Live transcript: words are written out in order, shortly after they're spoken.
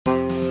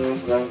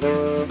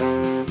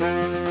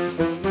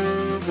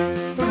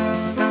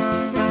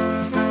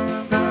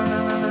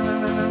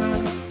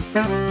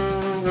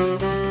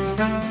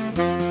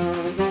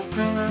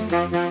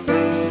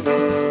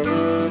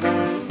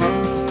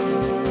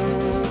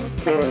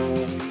Welcome,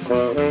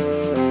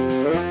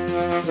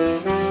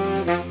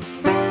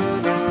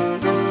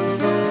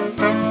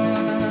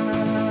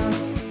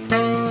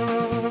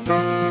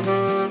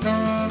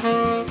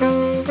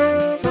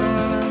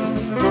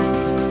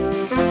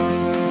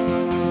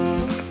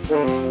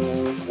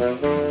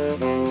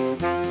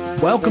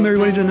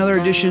 everybody, to another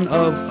edition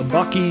of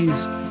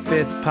Bucky's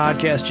Fifth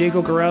Podcast. Jake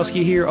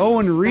Okarowski here,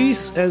 Owen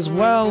Reese as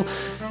well,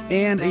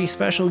 and a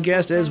special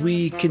guest as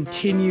we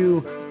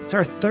continue. It's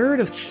our third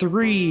of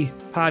 3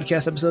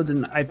 podcast episodes,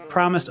 and I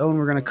promised Owen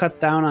we're going to cut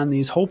down on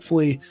these,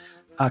 hopefully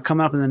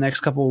coming up in the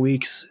next couple of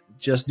weeks.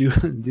 We've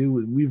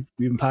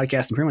been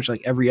podcasting pretty much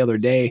like every other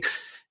day.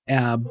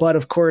 But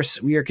of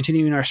course, we are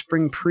continuing our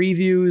spring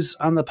previews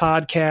on the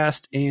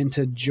podcast, and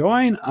to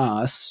join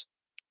us,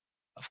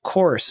 of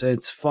course,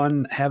 it's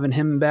fun having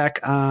him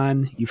back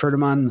on. You've heard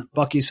him on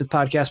Bucky's Fifth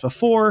Podcast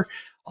before,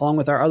 along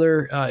with our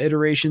other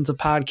iterations of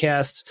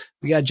podcasts.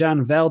 We got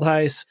John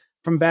Veldhuis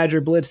from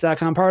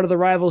BadgerBlitz.com, part of the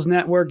Rivals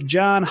Network.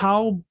 John,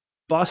 how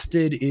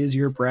busted is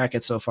your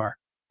bracket so far?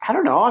 I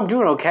don't know. I'm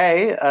doing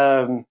okay.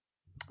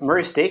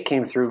 Murray State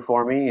came through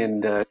for me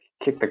and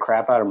kicked the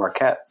crap out of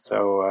Marquette,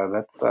 so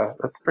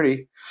that's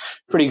pretty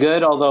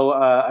good. Although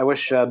I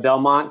wish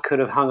Belmont could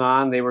have hung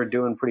on. They were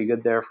doing pretty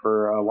good there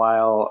for a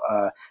while.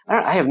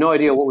 I have no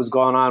idea what was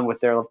going on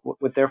with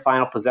their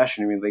final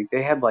possession. I mean,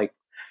 they had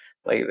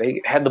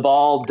they had the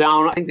ball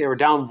down. I think they were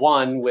down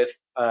 1 with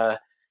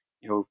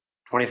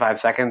 25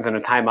 seconds and a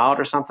timeout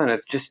or something.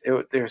 It's just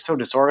they were so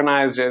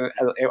disorganized, and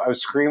I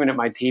was screaming at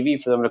my TV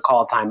for them to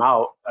call a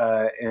timeout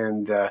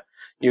and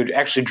you'd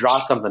actually draw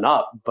something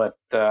up. But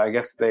I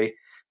guess they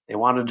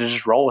wanted to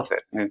just roll with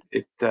it, and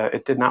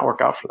it did not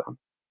work out for them.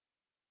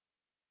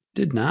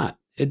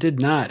 It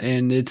did not,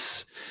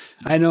 and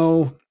I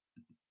know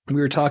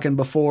we were talking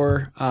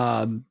before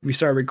we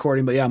started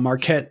recording, but yeah,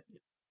 Marquette,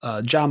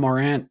 John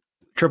Morant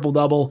triple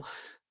double,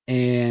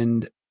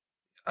 and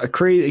a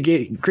crazy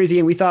game.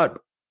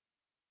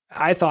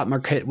 I thought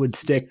Marquette would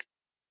stick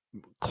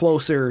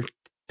closer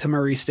to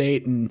Murray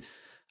State, and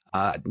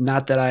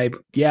not that I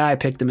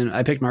picked them, and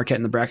I picked Marquette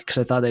in the bracket because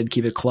I thought they'd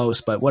keep it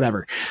close, but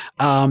whatever.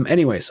 But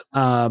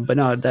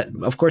no, that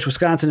of course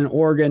Wisconsin and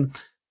Oregon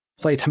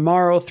play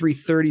tomorrow,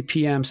 3:30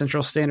 p.m.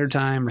 Central Standard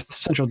Time, or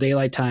Central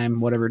Daylight Time,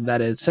 whatever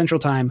that is, Central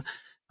Time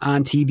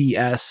on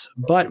TBS.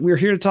 But we're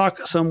here to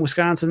talk some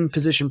Wisconsin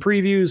position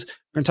previews.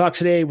 We're going to talk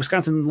today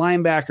Wisconsin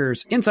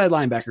linebackers, inside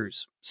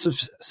linebackers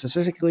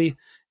specifically,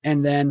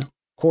 and then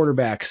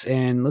quarterbacks.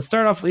 And let's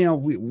start off,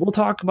 we'll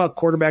talk about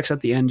quarterbacks at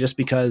the end just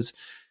because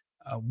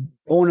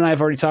Owen and I have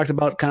already talked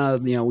about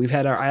we've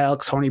had our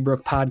Alex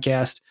Honeybrook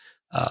podcast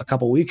a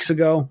couple weeks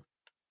ago,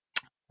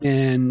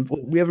 and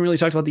we haven't really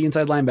talked about the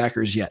inside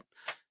linebackers yet.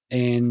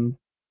 And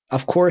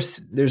of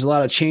course, there's a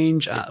lot of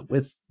change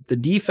with the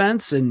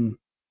defense, and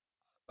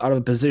out of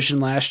a position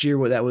last year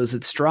where that was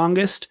its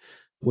strongest,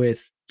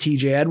 with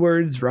TJ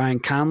Edwards, Ryan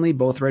Conley,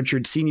 both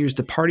redshirt seniors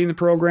departing the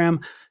program,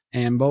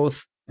 and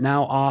both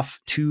now off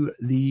to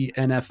the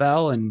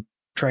NFL and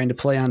trying to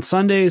play on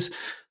Sundays.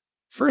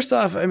 First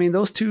off, I mean,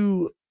 those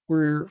two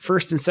were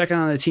first and second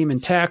on the team in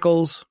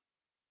tackles,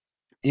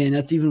 and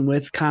that's even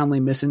with Conley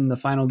missing the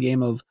final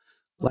game of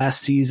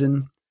last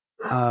season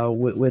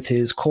with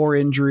his core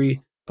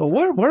injury. But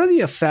what are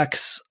the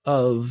effects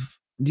of,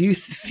 do you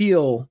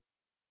feel,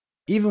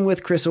 even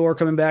with Chris Orr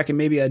coming back and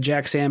maybe a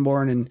Jack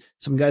Sanborn and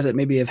some guys that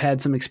maybe have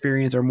had some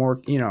experience or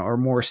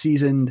more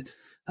seasoned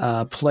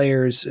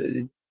players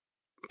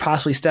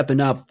possibly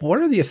stepping up, what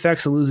are the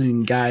effects of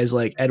losing guys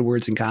like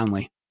Edwards and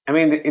Conley? I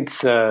mean,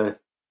 that's a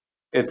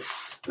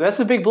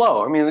big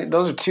blow. I mean,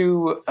 those are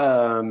two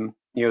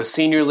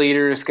senior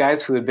leaders,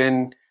 guys who had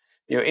been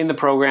in the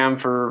program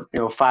for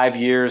 5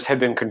 years, had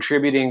been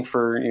contributing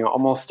for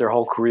almost their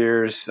whole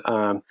careers,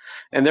 and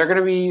they're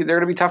going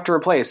to be tough to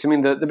replace. I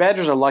mean, the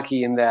Badgers are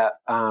lucky in that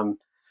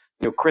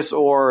Chris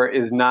Orr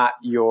is not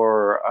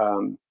your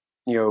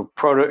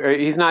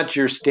he's not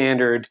your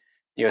standard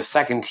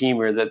second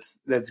teamer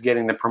that's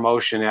getting the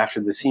promotion after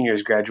the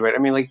seniors graduate. I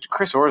mean, like,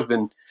 Chris Orr has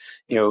been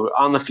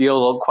on the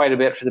field quite a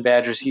bit for the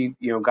Badgers. He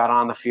got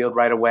on the field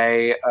right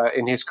away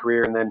in his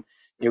career, and then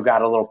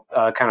got a little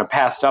kind of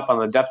passed up on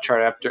the depth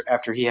chart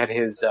after he had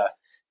his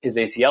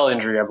ACL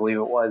injury, I believe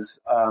it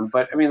was.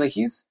 But I mean, like,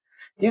 he's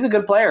a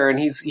good player, and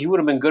he would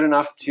have been good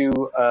enough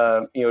to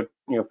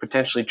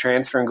potentially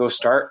transfer and go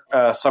start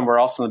somewhere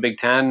else in the Big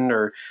Ten,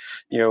 or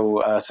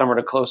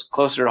somewhere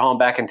closer to home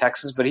back in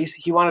Texas. But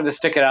he wanted to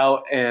stick it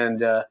out,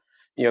 and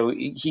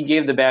he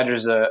gave the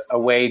Badgers a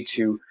way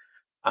to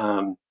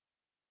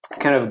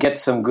kind of get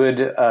some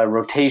good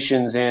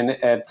rotations in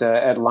at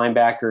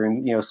linebacker,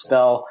 and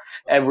spell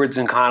Edwards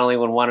and Connolly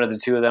when one of the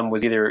two of them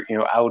was either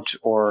out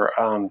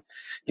or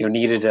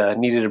needed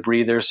a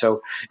breather.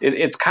 So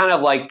it's kind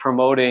of like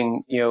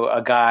promoting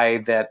a guy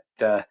that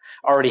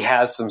already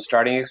has some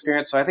starting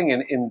experience. So I think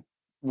in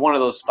one of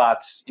those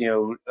spots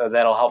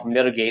that'll help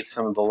mitigate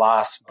some of the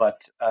loss.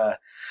 But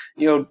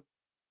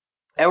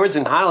Edwards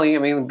and Connolly, I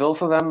mean,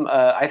 both of them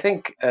I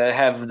think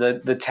have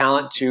the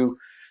talent to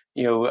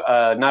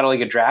not only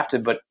get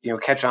drafted, but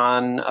catch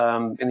on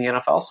in the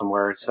NFL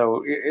somewhere.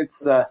 So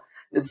it's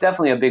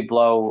definitely a big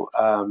blow.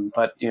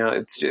 But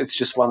it's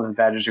just one that the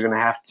Badgers are going to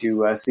have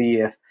to see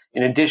if,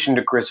 in addition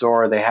to Chris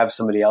Orr, they have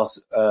somebody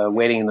else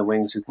waiting in the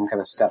wings who can kind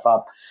of step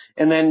up.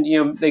 And then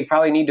they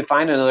probably need to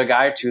find another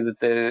guy or two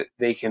that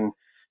they can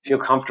feel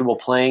comfortable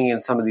playing in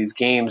some of these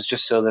games,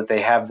 just so that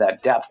they have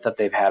that depth that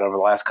they've had over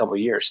the last couple of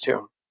years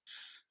too.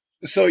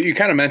 So you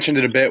kind of mentioned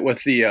it a bit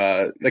with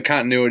the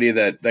continuity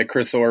that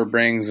Chris Orr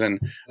brings,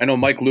 and I know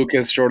Mike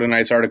Lucas wrote a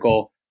nice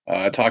article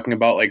talking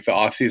about like the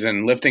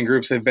offseason lifting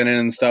groups they've been in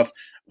and stuff.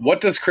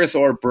 What does Chris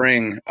Orr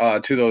bring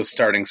to those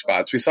starting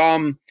spots? We saw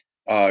him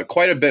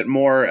quite a bit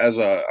more as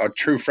a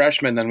true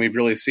freshman than we've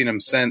really seen him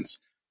since,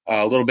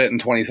 a little bit in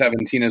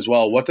 2017 as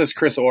well. What does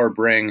Chris Orr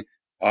bring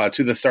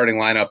to the starting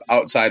lineup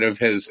outside of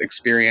his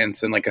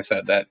experience and, like I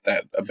said, that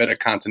a bit of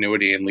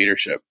continuity and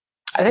leadership?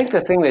 I think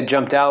the thing that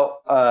jumped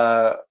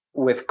out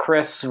with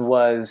Chris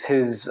was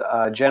his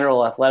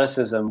general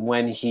athleticism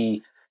when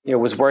he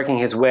was working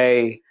his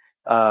way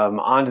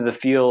onto the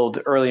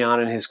field early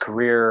on in his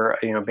career.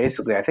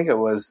 Basically, I think it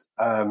was,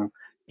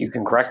 you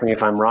can correct me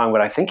if I'm wrong,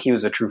 but I think he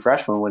was a true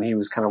freshman when he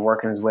was kind of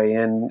working his way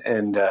in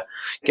and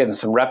getting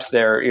some reps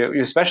there.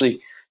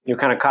 Especially,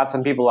 kind of caught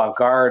some people off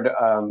guard.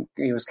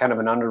 He was kind of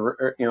an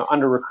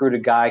under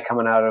recruited guy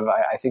coming out of,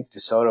 I think,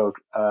 DeSoto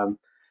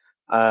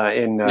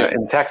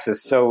in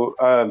Texas.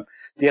 So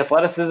the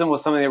athleticism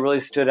was something that really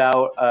stood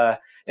out.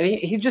 And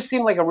he just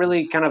seemed like a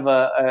really kind of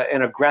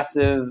an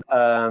aggressive,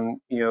 linebacker,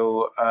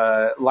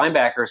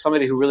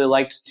 somebody who really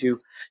liked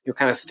to,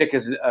 kind of stick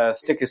his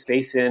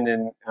face in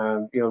and,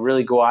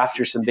 really go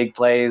after some big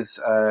plays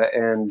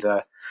and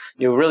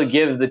really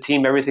give the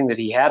team everything that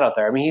he had out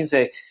there. I mean,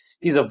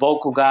 he's a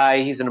vocal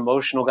guy, he's an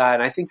emotional guy,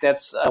 and I think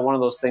that's one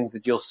of those things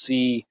that you'll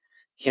see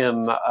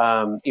him,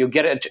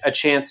 get a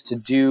chance to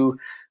do.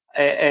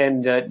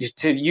 And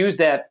to use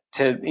that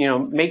to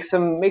make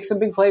some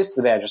big plays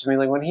to the Badgers. I mean,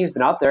 like when he's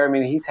been out there, I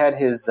mean, he's had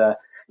his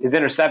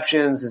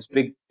interceptions, his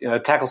big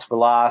tackles for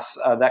loss,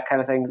 that kind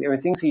of thing. I mean,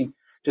 things he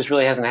just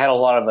really hasn't had a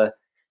lot of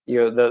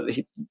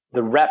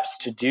the reps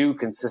to do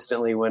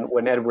consistently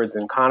when Edwards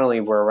and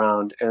Connolly were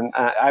around. And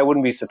I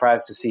wouldn't be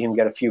surprised to see him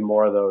get a few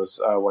more of those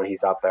when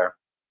he's out there.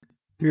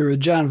 We're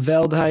with John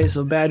Veldhuis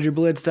of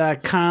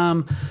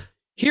BadgerBlitz.com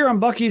here on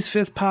Bucky's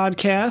Fifth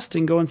Podcast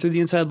and going through the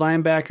inside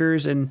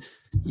linebackers. And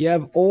you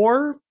have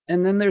Orr,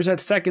 and then there's that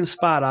second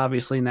spot,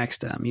 obviously, next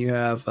to him. You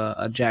have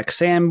a Jack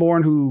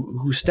Sanborn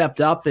who stepped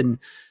up and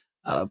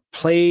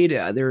played.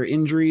 There were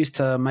injuries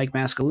to Mike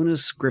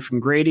Mascalunas,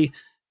 Griffin Grady,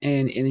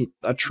 and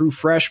a true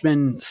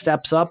freshman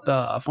steps up,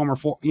 a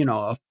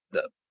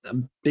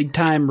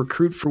big-time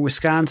recruit for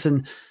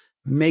Wisconsin,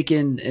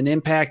 making an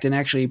impact and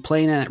actually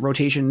playing in that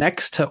rotation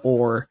next to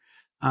Orr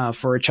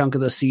for a chunk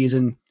of the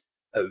season.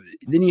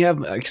 Then you have,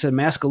 like I said,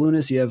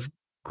 Mascalunas, you have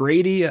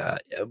Grady.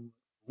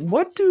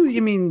 What do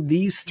you mean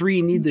these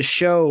three need to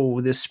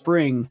show this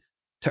spring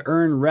to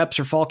earn reps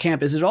or fall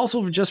camp? Is it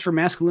also just for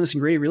Mascalunas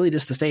and Grady really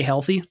just to stay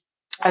healthy?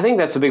 I think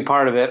that's a big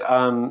part of it.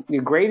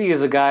 Grady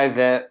is a guy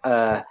that,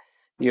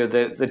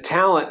 the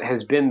talent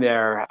has been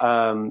there.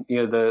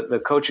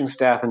 The coaching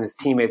staff and his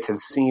teammates have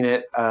seen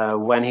it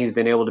when he's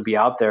been able to be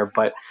out there.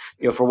 But,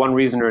 for one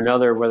reason or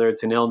another, whether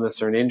it's an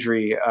illness or an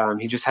injury,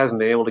 he just hasn't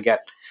been able to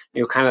get,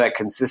 kind of that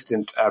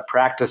consistent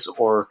practice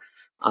or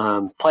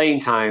playing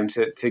time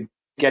to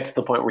get to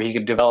the point where he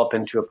could develop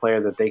into a player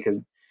that they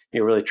could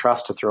really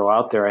trust to throw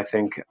out there. I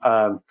think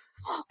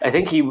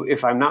he,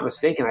 if I'm not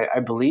mistaken, I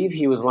believe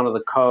he was one of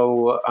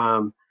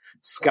the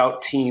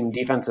scout team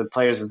defensive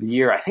players of the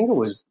year. I think it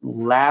was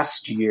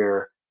last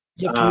year.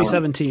 Yeah,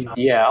 2017.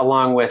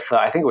 Along with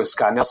I think it was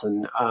Scott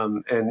Nelson.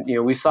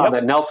 And we saw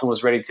that Nelson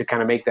was ready to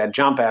kind of make that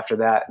jump after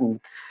that. And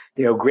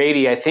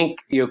Grady, I think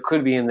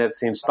could be in that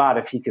same spot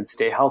if he could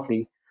stay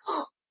healthy.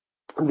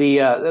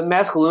 The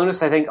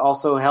Mascalunas, I think,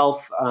 also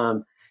health.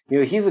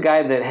 He's a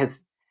guy that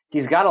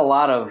he's got a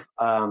lot of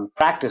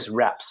practice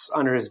reps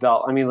under his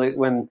belt. I mean, like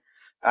when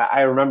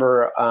I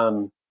remember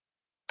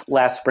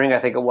last spring, I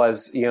think it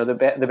was,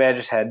 the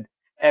Badgers had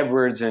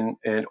Edwards and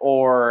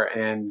Orr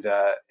and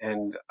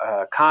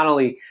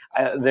Connolly.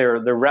 Their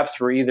reps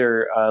were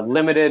either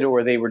limited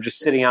or they were just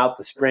sitting out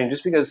the spring,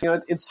 just because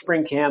it's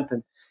spring camp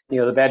and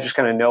the Badgers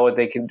kind of know what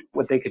they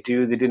could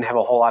do. They didn't have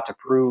a whole lot to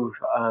prove,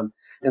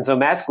 and so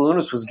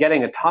Mascalunas was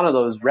getting a ton of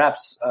those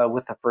reps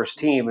with the first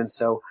team. And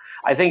so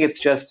I think it's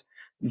just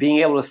being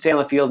able to stay on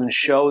the field and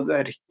show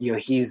that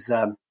he's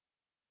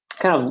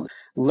kind of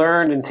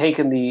learned and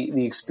taken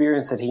the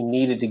experience that he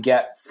needed to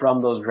get from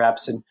those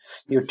reps and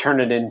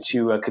turn it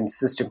into a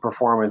consistent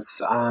performance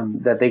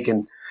that they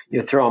can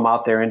throw him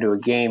out there into a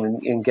game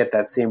and get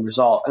that same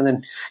result. And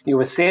then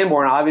with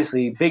Sanborn,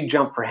 obviously big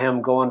jump for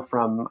him going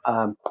from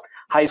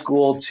high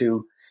school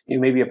to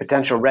maybe a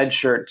potential red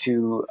shirt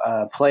to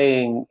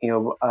playing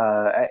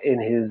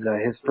in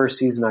his first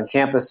season on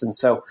campus. And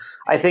so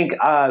I think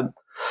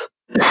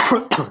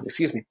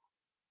excuse me,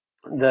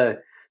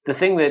 the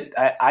thing that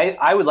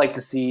I would like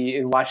to see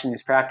in watching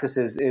these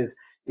practices is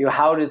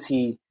how does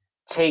he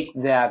take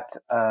that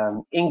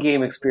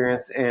in-game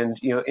experience and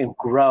and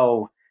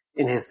grow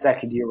in his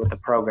second year with the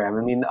program.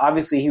 I mean,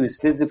 obviously he was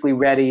physically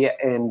ready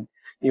and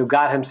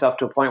got himself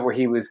to a point where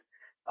he was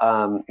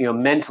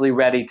mentally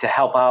ready to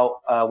help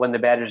out when the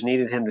Badgers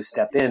needed him to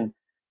step in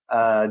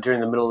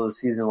during the middle of the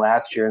season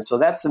last year. And so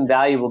that's some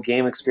valuable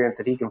game experience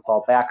that he can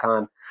fall back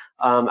on.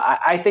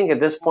 I think at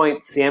this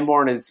point,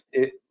 Sanborn is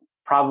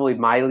probably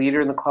my leader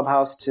in the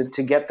clubhouse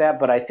to get that.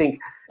 But I think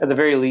at the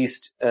very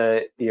least,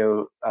 that's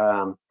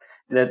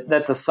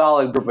a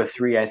solid group of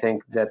three. I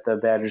think that the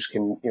Badgers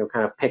can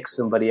kind of pick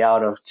somebody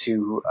out of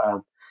to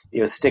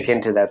stick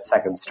into that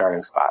second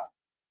starting spot.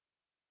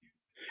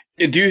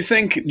 Do you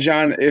think,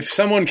 John, if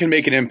someone can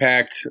make an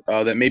impact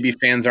that maybe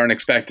fans aren't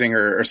expecting,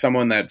 or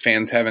someone that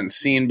fans haven't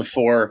seen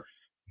before,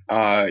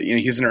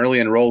 he's an early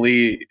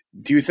enrollee,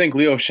 do you think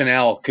Leo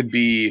Chenal could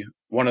be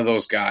one of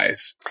those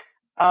guys?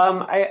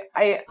 I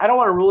don't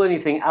want to rule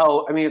anything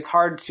out. I mean, it's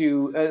hard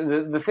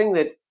to the thing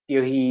that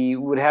he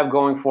would have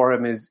going for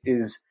him is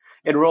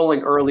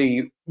enrolling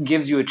early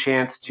gives you a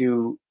chance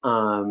to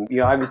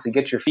obviously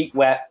get your feet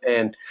wet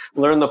and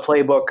learn the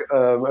playbook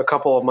a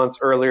couple of months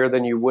earlier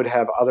than you would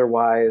have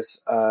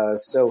otherwise.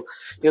 So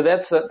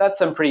that's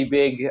some pretty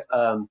big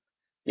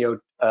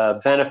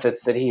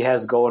benefits that he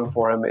has going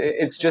for him.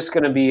 It's just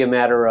going to be a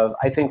matter of,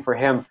 I think, for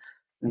him,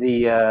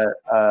 I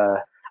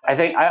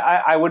think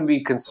I wouldn't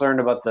be concerned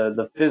about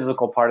the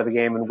physical part of the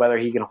game and whether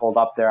he can hold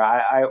up there.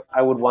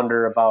 I would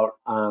wonder about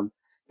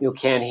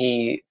can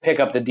he pick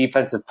up the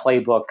defensive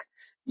playbook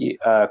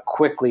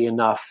quickly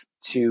enough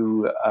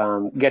to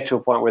get to a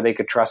point where they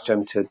could trust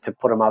him to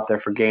put him out there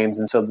for games.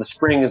 And so the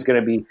spring is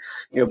going to be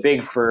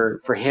big for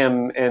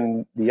him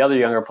and the other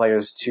younger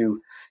players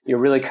to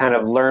really kind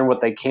of learn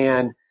what they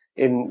can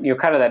in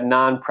kind of that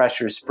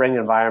non-pressure spring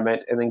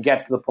environment, and then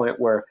get to the point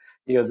where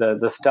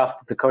the stuff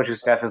that the coaching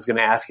staff is going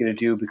to ask you to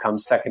do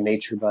becomes second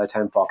nature by the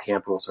time fall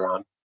camp rolls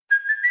around.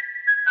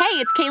 Hey,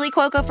 it's Kaylee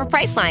Cuoco for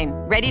Priceline.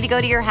 Ready to go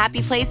to your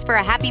happy place for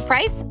a happy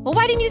price? Well,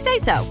 why didn't you say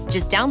so?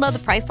 Just download the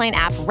Priceline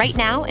app right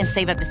now and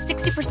save up to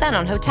 60%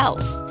 on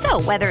hotels.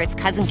 So whether it's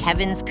Cousin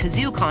Kevin's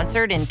Kazoo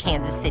Concert in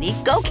Kansas City,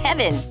 go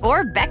Kevin,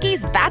 or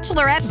Becky's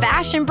Bachelorette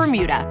Bash in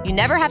Bermuda, you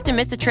never have to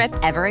miss a trip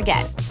ever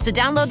again. So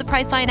download the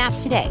Priceline app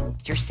today.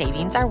 Your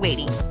savings are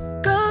waiting.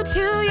 Go to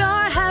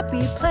your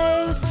happy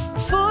place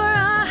for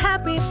a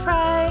happy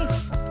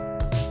price.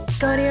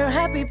 Go to your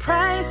happy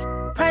price,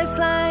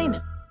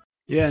 Priceline.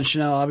 Yeah, and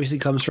Chenal obviously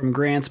comes from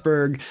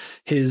Grantsburg.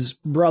 His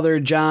brother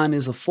John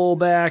is a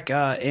fullback,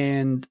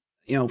 and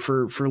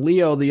for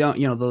Leo,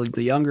 the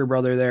younger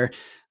brother there,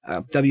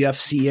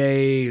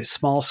 WFCA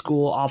Small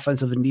School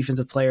Offensive and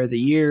Defensive Player of the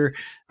Year,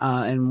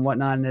 and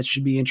whatnot. And that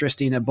should be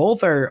interesting. And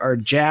both are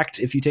jacked.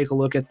 If you take a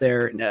look at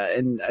their,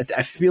 and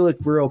I feel like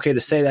we're okay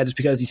to say that just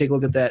because you take a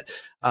look at that,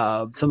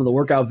 some of the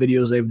workout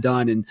videos they've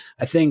done. And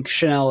I think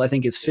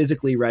Chenal, is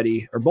physically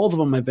ready, or both of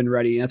them have been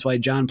ready. And that's why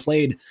John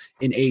played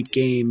in 8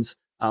 games.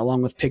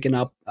 Along with picking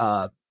up,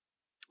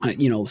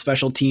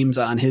 special teams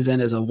on his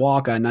end as a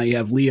walk-on. Now you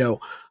have Leo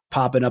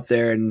popping up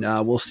there, and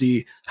we'll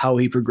see how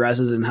he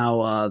progresses and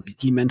how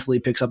he mentally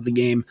picks up the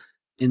game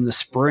in the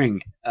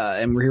spring.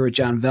 And we're here with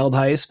John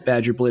Veldhuis,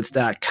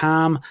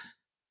 BadgerBlitz.com,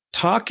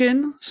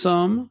 talking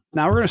some.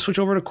 Now we're going to switch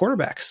over to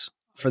quarterbacks,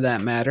 for that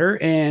matter.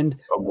 And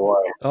oh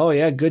boy,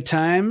 good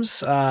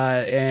times. It's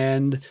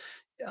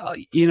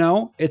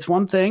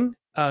one thing.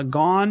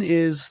 Gone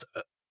is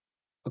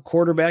a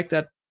quarterback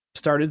that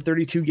started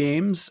 32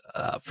 games.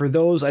 For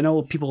those, I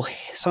know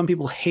some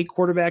people hate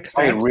quarterbacks.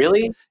 Wait,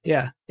 really?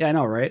 Yeah, I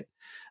know, right?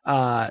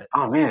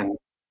 Oh man,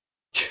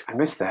 I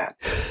missed that.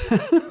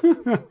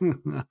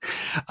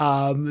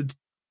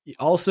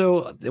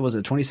 Also, it was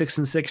a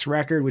 26-6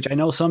 record, which I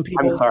know some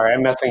people. I'm sorry,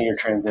 I'm messing your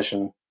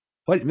transition.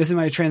 What? Missing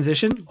my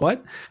transition?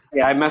 What?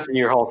 Yeah, I'm messing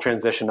your whole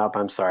transition up.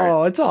 I'm sorry.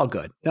 Oh, it's all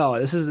good. No,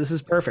 this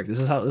is perfect. This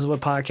is what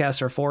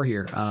podcasts are for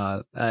here.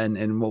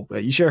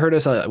 You should have heard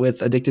us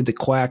with Addicted to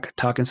Quack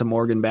talking some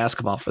Oregon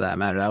basketball, for that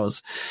matter. That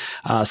was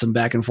some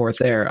back and forth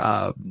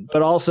there.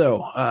 But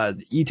also,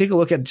 you take a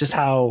look at just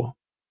how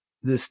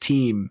this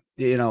team,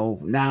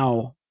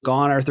 now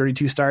gone are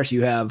 32 starts.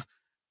 You have,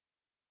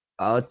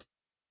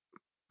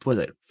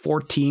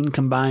 14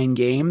 combined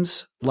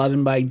games,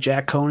 11 by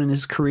Jack Cohn in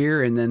his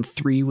career, and then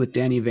 3 with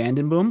Danny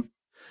Vandenboom.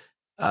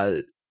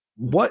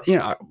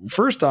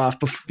 First off,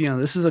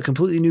 this is a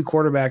completely new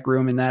quarterback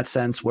room in that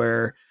sense,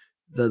 where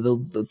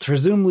the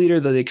presumed leader,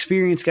 the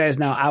experienced guy, is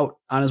now out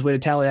on his way to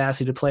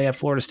Tallahassee to play at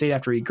Florida State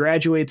after he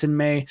graduates in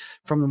May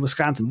from the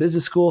Wisconsin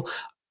Business School.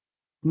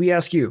 We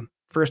ask you,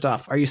 first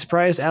off, are you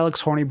surprised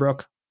Alex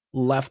Hornibrook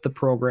left the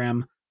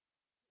program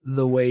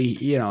the way,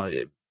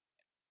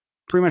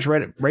 pretty much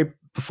right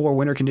before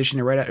winter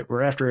conditioning, right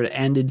after it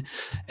ended,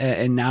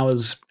 and now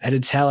is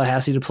headed to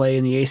Tallahassee to play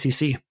in the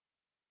ACC?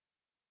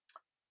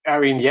 I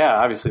mean, yeah,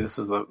 obviously this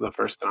is the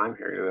first time I'm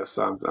hearing this,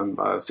 so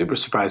I'm super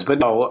surprised. But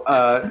no,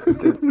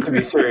 to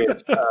be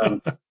serious,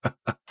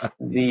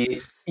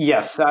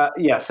 yes,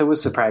 it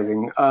was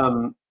surprising.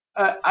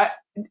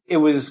 It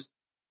was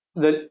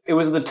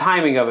the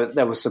timing of it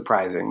that was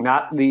surprising,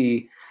 not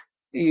the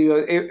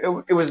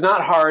it was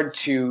not hard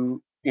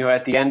to,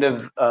 at the end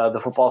of the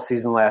football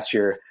season last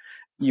year,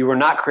 you were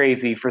not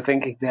crazy for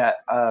thinking that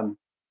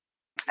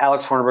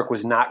Alex Hornibrook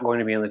was not going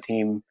to be on the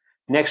team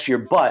next year.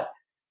 But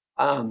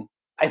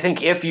I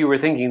think if you were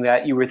thinking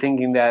that,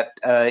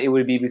 it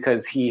would be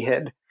because he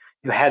had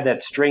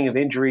that string of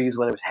injuries,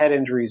 whether it was head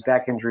injuries,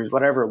 back injuries,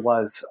 whatever it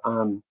was.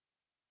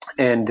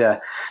 And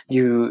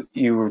you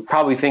were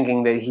probably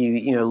thinking that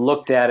he,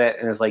 looked at it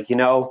and was like,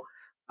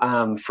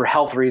 for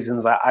health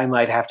reasons, I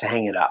might have to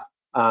hang it up,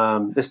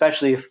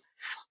 especially if,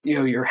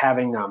 you're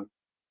having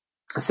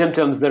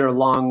symptoms that are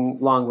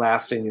long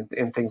lasting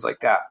and things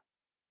like that.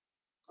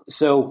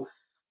 So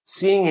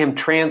seeing him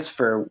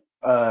transfer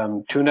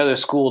to another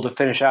school to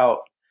finish out,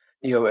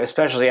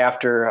 especially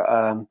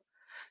after,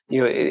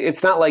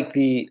 it's not like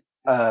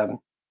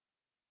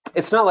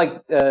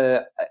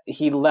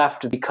he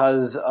left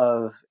because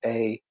of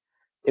a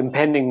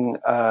impending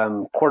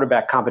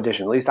quarterback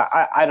competition. At least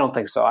I don't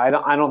think so. I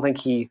don't think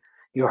he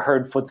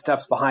heard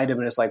footsteps behind him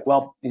and it's like,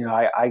 well,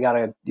 I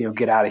gotta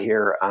get out of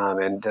here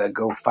and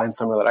go find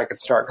somewhere that I could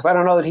start, because I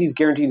don't know that he's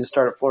guaranteed to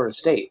start at Florida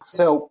State.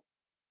 So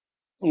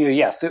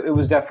yes, it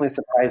was definitely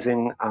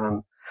surprising.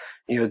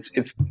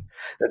 It's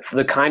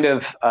the kind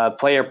of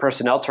player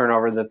personnel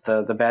turnover that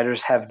the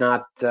Badgers have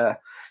not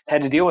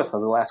had to deal with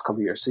over the last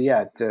couple of years. So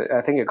yeah,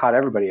 I think it caught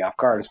everybody off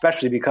guard,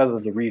 especially because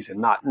of the reason,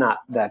 not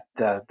that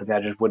the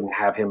Badgers wouldn't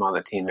have him on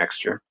the team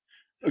next year.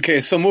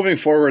 Okay, so moving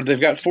forward, they've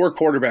got 4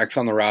 quarterbacks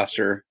on the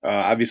roster.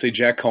 Obviously,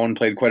 Jack Cohn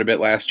played quite a bit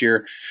last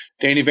year.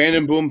 Danny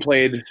Vandenboom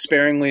played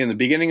sparingly in the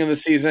beginning of the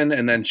season,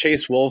 and then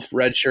Chase Wolf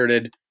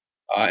redshirted.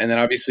 And then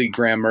obviously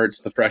Graham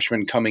Mertz, the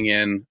freshman, coming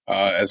in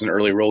as an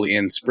early rollie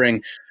in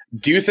spring.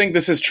 Do you think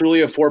this is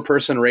truly a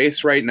 4-person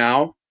race right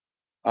now?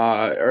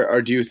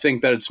 Or do you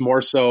think that it's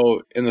more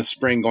so in the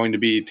spring going to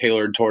be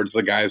tailored towards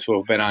the guys who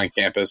have been on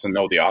campus and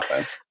know the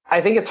offense?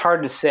 I think it's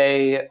hard to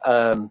say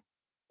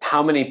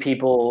how many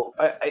people.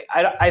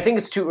 I think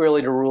it's too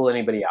early to rule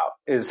anybody out.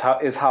 Is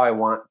how I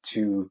want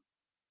to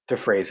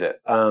phrase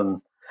it.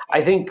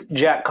 I think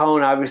Jack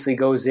Cohn obviously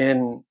goes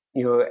in,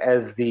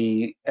 as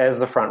the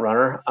front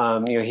runner.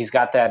 He's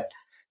got that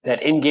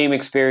in-game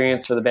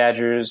experience for the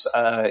Badgers.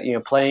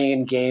 Playing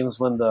in games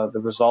when the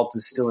result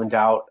is still in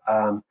doubt.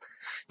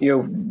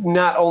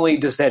 Not only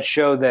does that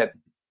show that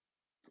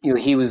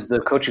he was the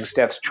coaching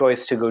staff's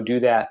choice to go do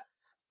that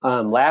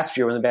last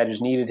year when the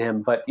Badgers needed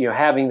him, but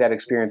having that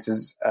experience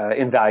is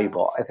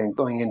invaluable, I think,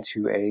 going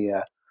into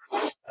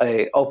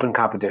a open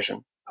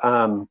competition.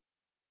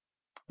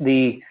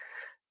 The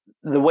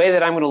way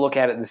that I'm going to look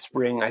at it this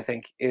spring, I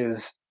think,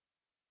 is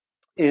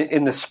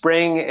in the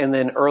spring and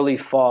then early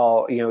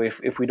fall.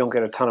 If we don't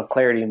get a ton of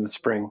clarity in the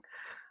spring,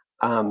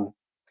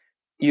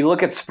 you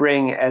look at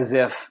spring as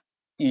if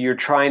you're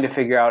trying to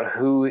figure out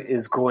who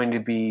is going to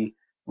be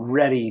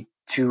ready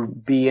to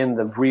be in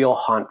the real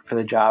hunt for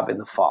the job in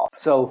the fall.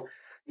 So,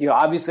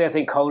 obviously I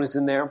think Cohn is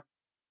in there.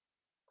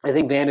 I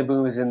think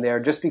Vandenboom is in there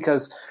just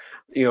because,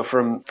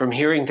 from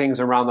hearing things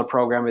around the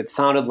program, it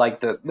sounded like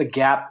the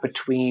gap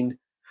between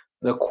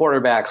the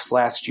quarterbacks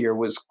last year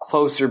was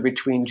closer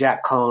between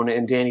Jack Cohn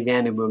and Danny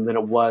Vandenboom than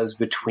it was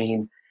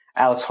between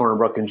Alex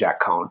Hornibrook and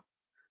Jack Cohn.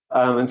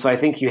 And so I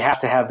think you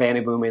have to have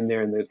Vandenboom in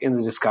there in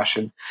the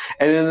discussion.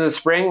 And in the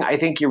spring, I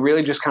think you're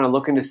really just kind of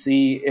looking to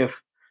see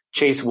if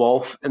Chase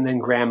Wolf and then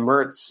Graham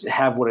Mertz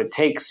have what it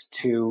takes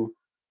to,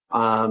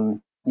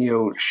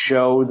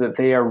 show that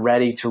they are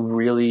ready to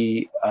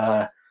really,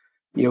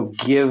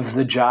 give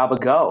the job a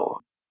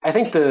go. I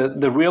think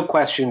the real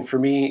question for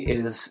me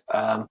is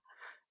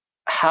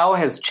how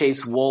has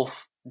Chase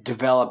Wolf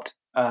developed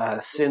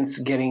since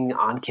getting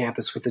on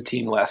campus with the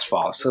team last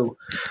fall? So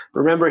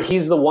remember,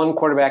 he's the one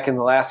quarterback in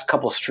the last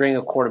couple string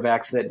of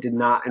quarterbacks that did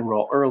not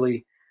enroll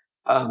early.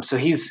 So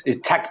he's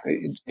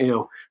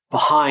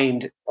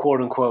behind,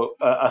 quote unquote,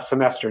 a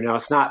semester. Now,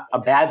 it's not a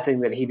bad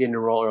thing that he didn't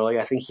enroll early.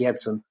 I think he had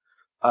some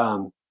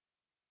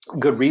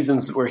good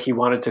reasons where he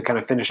wanted to kind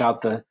of finish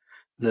out the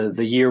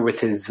year with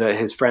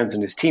his friends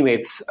and his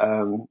teammates,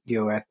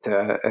 at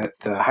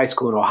high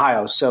school in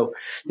Ohio. So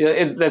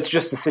that's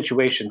just the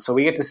situation. So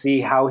we get to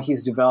see how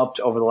he's developed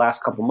over the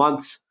last couple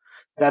months.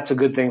 That's a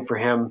good thing for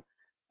him.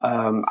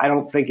 I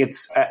don't think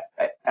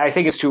I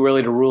think it's too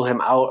early to rule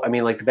him out. I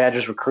mean, like, the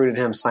Badgers recruited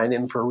him, signed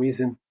him for a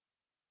reason.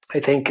 I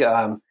think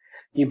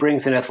he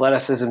brings an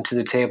athleticism to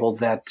the table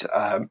that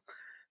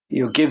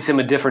gives him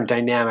a different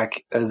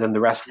dynamic than the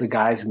rest of the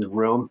guys in the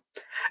room.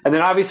 And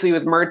then obviously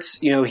with Mertz,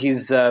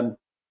 he's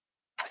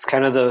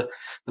kind of the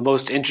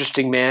most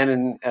interesting man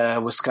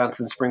in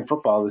Wisconsin spring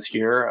football this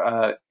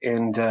year.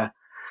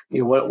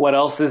 What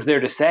else is there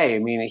to say? I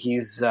mean,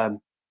 he's the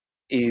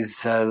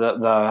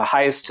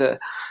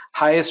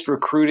highest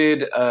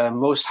recruited,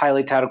 most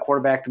highly touted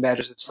quarterback the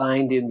Badgers have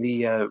signed in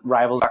the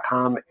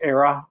Rivals.com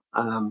era.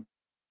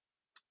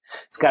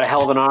 It's got a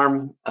hell of an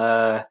arm,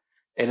 and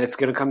it's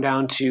going to come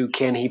down to,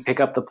 can he pick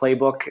up the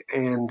playbook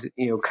and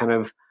kind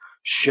of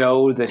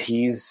show that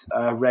he's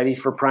ready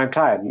for prime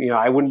time.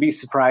 I wouldn't be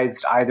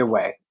surprised either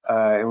way,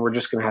 and we're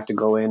just going to have to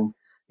go in,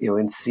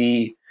 and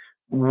see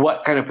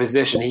what kind of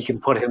position he can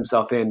put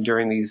himself in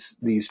during these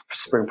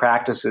spring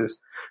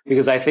practices,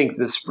 because I think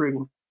the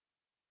spring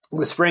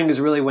is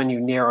really when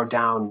you narrow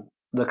down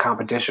the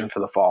competition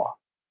for the fall.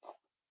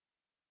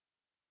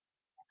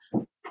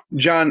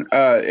 John,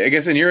 I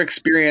guess in your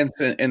experience,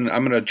 and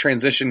I'm going to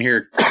transition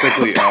here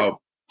quickly to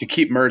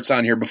keep Mertz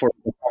on here before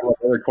we talk about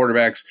other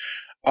quarterbacks.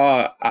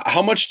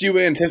 How much do you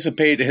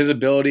anticipate his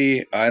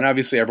ability? And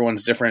obviously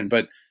everyone's different,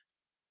 but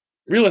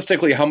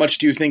realistically, how much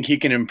do you think he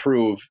can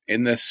improve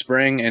in this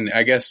spring? And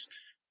I guess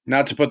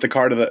not to put the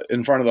cart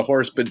in front of the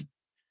horse, but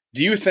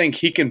do you think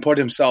he can put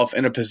himself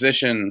in a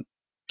position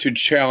to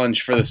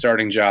challenge for the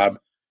starting job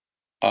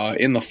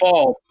in the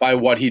fall by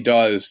what he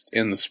does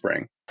in the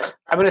spring?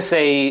 I'm going to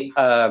say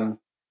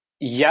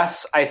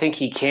yes, I think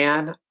he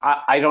can.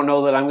 I don't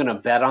know that I'm going to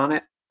bet on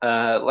it,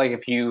 like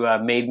if you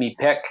made me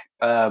pick,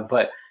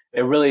 but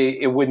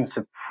it wouldn't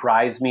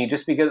surprise me,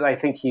 just because I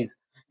think he's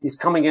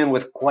coming in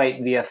with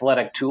quite the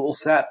athletic tool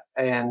set,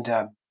 and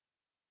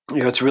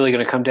it's really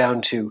going to come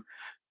down to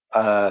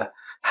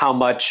how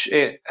much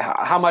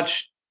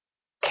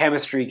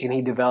chemistry can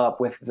he develop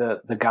with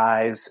the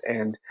guys,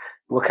 and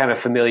what kind of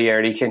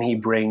familiarity can he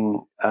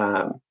bring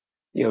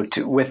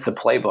with the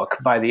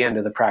playbook by the end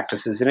of the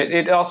practices. And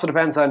it also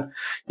depends on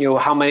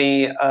how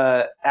many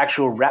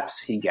actual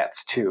reps he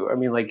gets too. I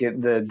mean, like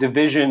the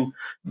division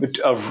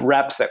of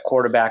reps at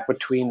quarterback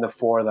between the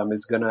four of them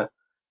is going to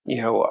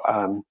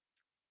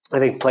I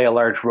think play a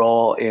large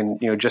role in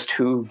just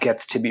who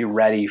gets to be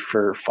ready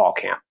for fall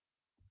camp.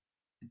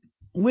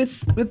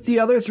 With the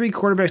other three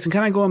quarterbacks, and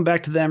kind of going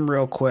back to them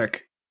real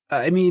quick,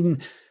 I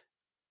mean,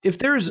 if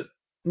there's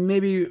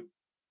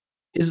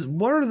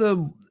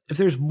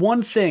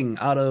one thing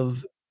out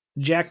of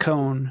Jack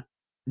Cohn,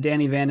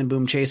 Danny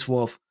Vandenboom, Chase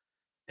Wolf,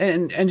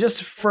 and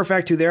just for a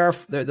fact too,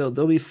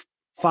 there'll be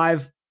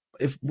 5.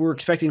 If we're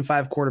expecting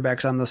 5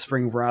 quarterbacks on the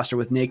spring roster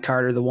with Nate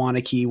Carter, the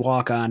Wanakee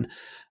walk-on,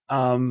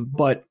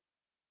 but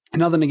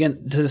nothing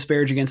again to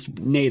disparage against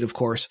Nate, of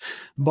course.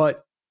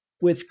 But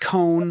with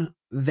Cohn,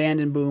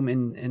 Vandenboom,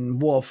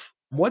 and Wolf,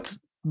 what's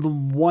the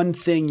one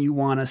thing you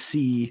want to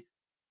see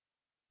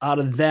out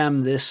of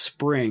them this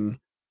spring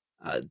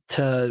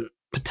to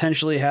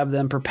potentially have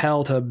them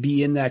propel to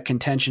be in that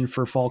contention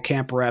for fall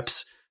camp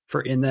reps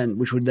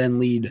which would then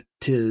lead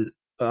to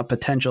a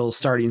potential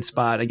starting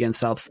spot against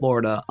South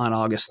Florida on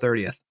August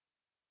 30th?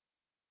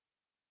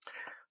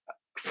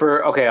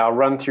 I'll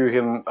run through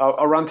him.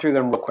 I'll run through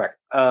them real quick.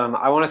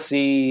 I want to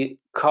see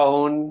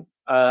Cohn.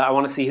 I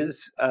want to see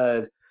his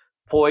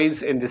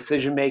poise and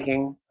decision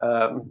making.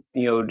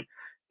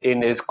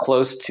 In as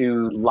close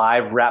to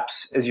live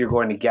reps as you're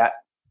going to get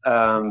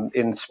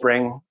in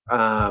spring.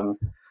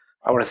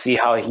 I want to see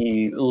how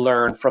he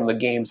learned from the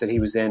games that he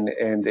was in,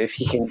 and if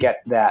he can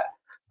get that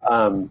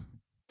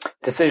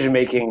decision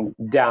making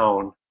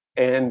down,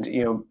 and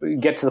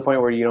get to the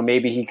point where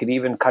maybe he could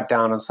even cut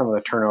down on some of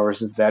the turnovers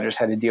that the Badgers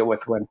had to deal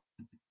with when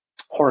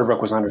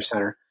Hornibrook was under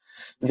center.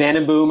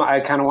 Vandenboom,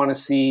 I kind of want to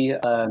see.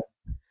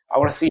 I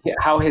want to see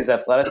how his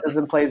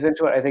athleticism plays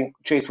into it. I think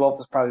Chase Wolf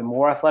is probably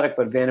more athletic,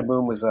 but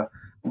Vandenboom was a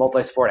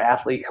multi-sport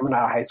athlete coming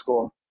out of high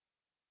school,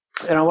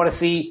 and I want to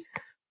see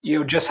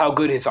just how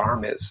good his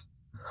arm is.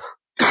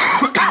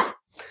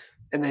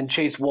 And then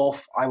Chase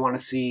Wolf, I want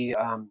to see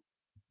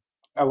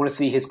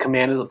his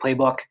command of the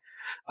playbook,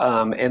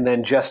 and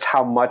then just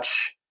how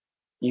much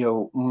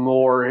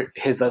more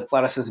his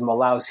athleticism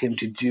allows him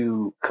to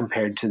do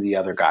compared to the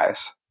other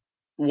guys.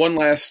 One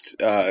last,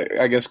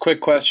 quick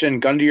question,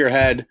 gun to your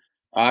head.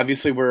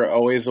 Obviously, we're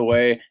a ways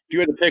away. If you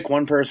had to pick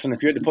one person,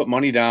 if you had to put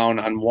money down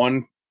on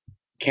one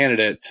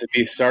candidate to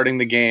be starting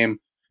the game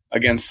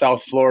against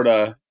South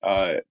Florida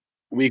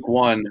week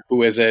 1,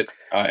 who is it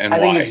and why? I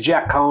think it's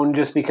Jack Cohn,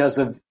 just because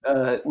of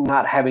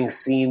not having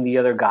seen the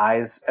other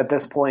guys at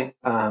this point.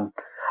 I'll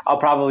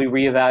probably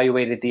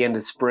reevaluate at the end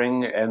of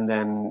spring, and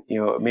then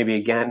maybe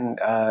again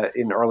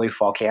in early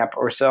fall camp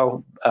or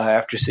so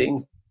after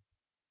seeing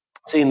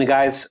the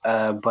guys.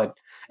 But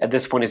at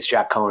this point, it's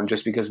Jack Cohn,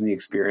 just because of the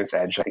experience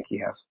edge I think he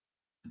has.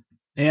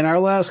 And our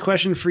last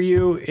question for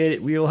you,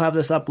 we will have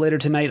this up later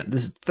tonight,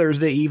 this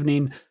Thursday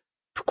evening.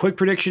 Quick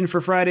prediction for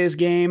Friday's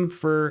game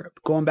for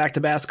going back to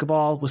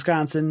basketball: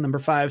 Wisconsin, number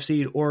 5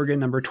 seed, Oregon,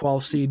 number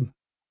 12 seed.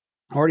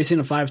 Already seen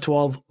a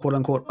 5-12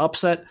 quote-unquote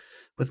upset,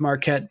 with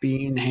Marquette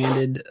being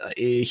handed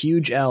a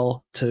huge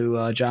L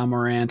to John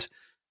Morant,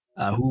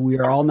 who we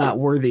are all not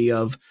worthy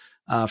of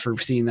for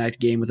seeing that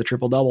game with a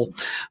triple-double.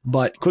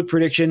 But quick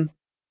prediction: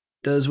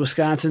 does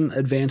Wisconsin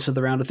advance to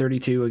the round of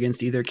 32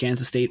 against either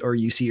Kansas State or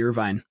UC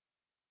Irvine?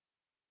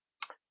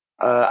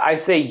 I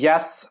say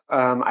yes.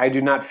 I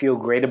do not feel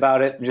great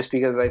about it, just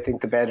because I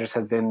think the Badgers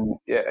have been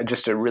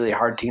just a really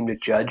hard team to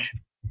judge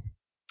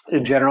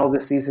in general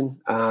this season.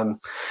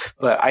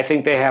 But I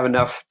think they have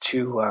enough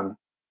to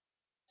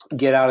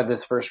get out of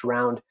this first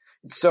round.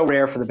 It's so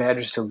rare for the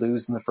Badgers to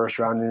lose in the first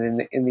round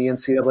in the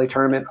NCAA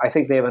tournament. I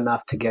think they have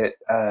enough to get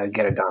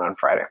it done on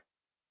Friday.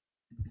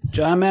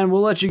 John, man,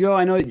 we'll let you go.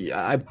 I know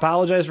I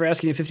apologize for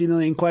asking you 50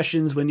 million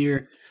questions when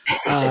you're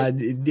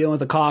dealing with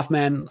the cough,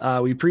 man.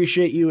 We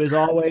appreciate you as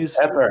always.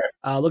 That's all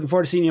right. Looking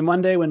forward to seeing you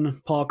Monday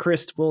when Paul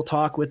Christ will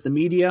talk with the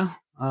media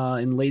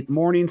in late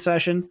morning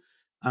session.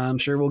 I'm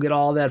sure we'll get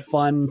all that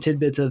fun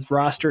tidbits of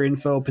roster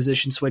info,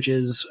 position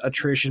switches,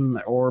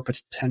 attrition, or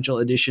potential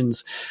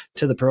additions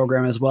to the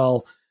program as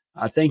well.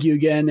 Thank you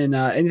again. And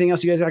anything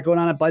else you guys got going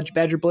on at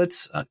Badger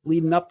Blitz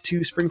leading up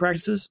to spring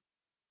practices?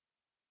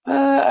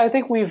 I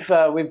think we've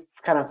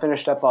kind of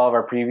finished up all of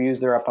our previews.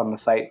 They're up on the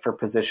site for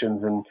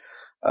positions, and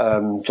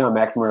John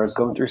McNamara is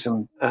going through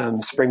some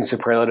spring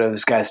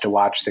superlatives, guys to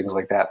watch, things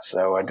like that.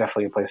 So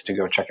definitely a place to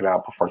go check it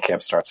out before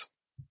camp starts.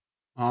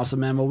 Awesome,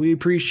 man. Well, we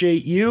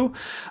appreciate you.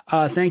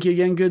 Thank you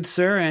again, good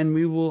sir. And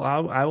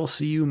I will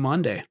see you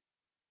Monday.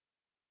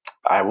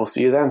 I will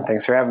see you then.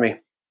 Thanks for having me.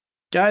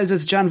 Guys,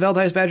 it's John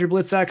Veldhuis,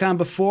 BadgerBlitz.com.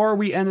 Before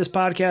we end this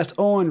podcast,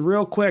 Owen,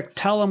 real quick,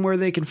 tell them where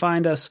they can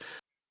find us.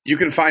 You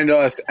can find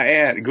us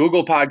at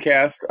Google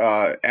Podcast,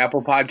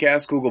 Apple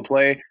Podcasts, Google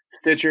Play,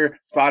 Stitcher,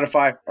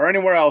 Spotify, or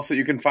anywhere else that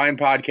you can find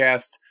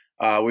podcasts.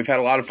 We've had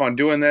a lot of fun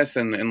doing this,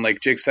 and like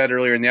Jake said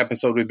earlier in the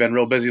episode, we've been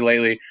real busy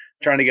lately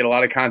trying to get a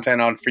lot of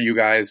content out for you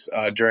guys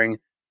during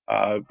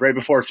right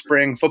before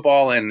spring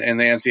football and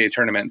the NCAA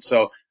tournament.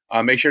 So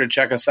make sure to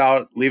check us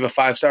out, leave a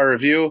 5-star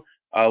review,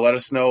 let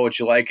us know what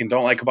you like and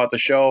don't like about the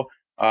show,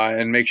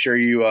 and make sure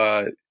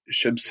you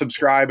should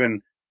subscribe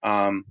and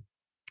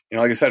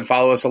like I said,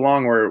 follow us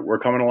along. We're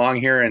coming along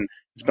here, and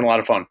it's been a lot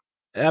of fun.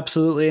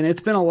 Absolutely, and it's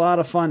been a lot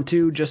of fun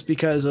too, just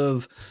because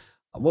of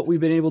what we've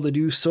been able to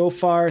do so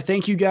far.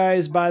 Thank you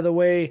guys, by the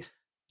way.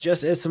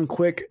 Just as some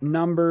quick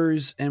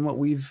numbers and what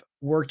we've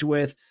worked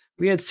with,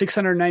 we had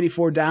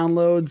 694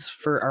 downloads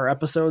for our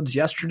episodes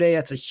yesterday.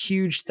 That's a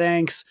huge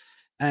thanks,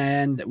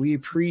 and we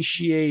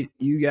appreciate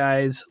you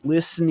guys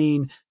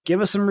listening.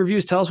 Give us some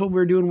reviews. Tell us what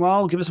we're doing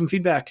well. Give us some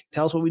feedback.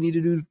 Tell us what we need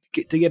to do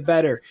to get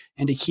better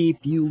and to keep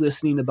you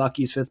listening to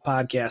Bucky's Fifth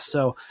Podcast.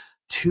 So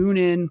tune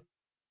in.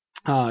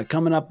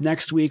 Coming up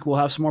next week, we'll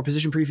have some more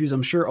position previews.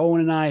 I'm sure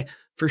Owen and I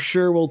for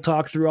sure will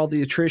talk through all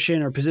the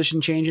attrition or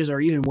position changes or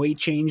even weight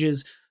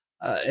changes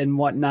and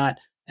whatnot,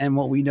 and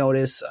what we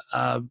notice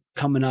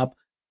coming up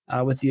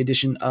with the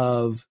addition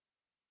of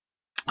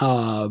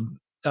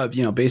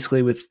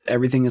basically with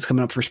everything that's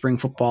coming up for spring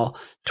football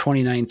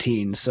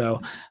 2019.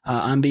 So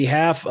on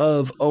behalf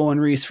of Owen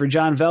Reese, for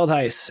John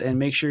Veldhuis, and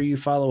make sure you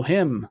follow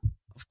him,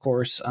 of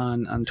course,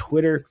 on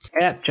Twitter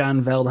at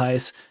John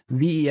Veldhuis,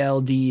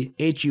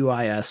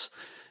 VELDHUIS,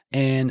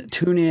 and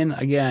tune in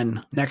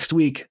again next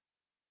week.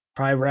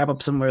 Probably wrap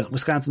up some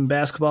Wisconsin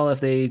basketball if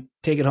they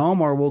take it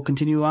home, or we'll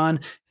continue on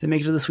if they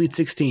make it to the Sweet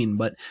 16.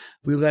 But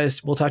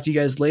we'll talk to you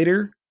guys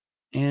later,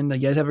 and you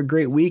guys have a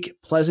great week.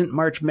 Pleasant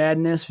March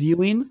Madness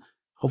viewing.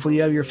 Hopefully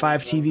you have your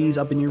 5 TVs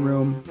up in your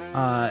room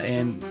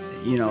and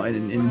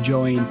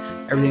enjoying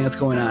everything that's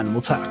going on.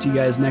 We'll talk to you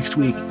guys next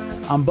week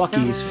on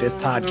Bucky's Fifth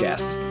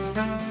Podcast.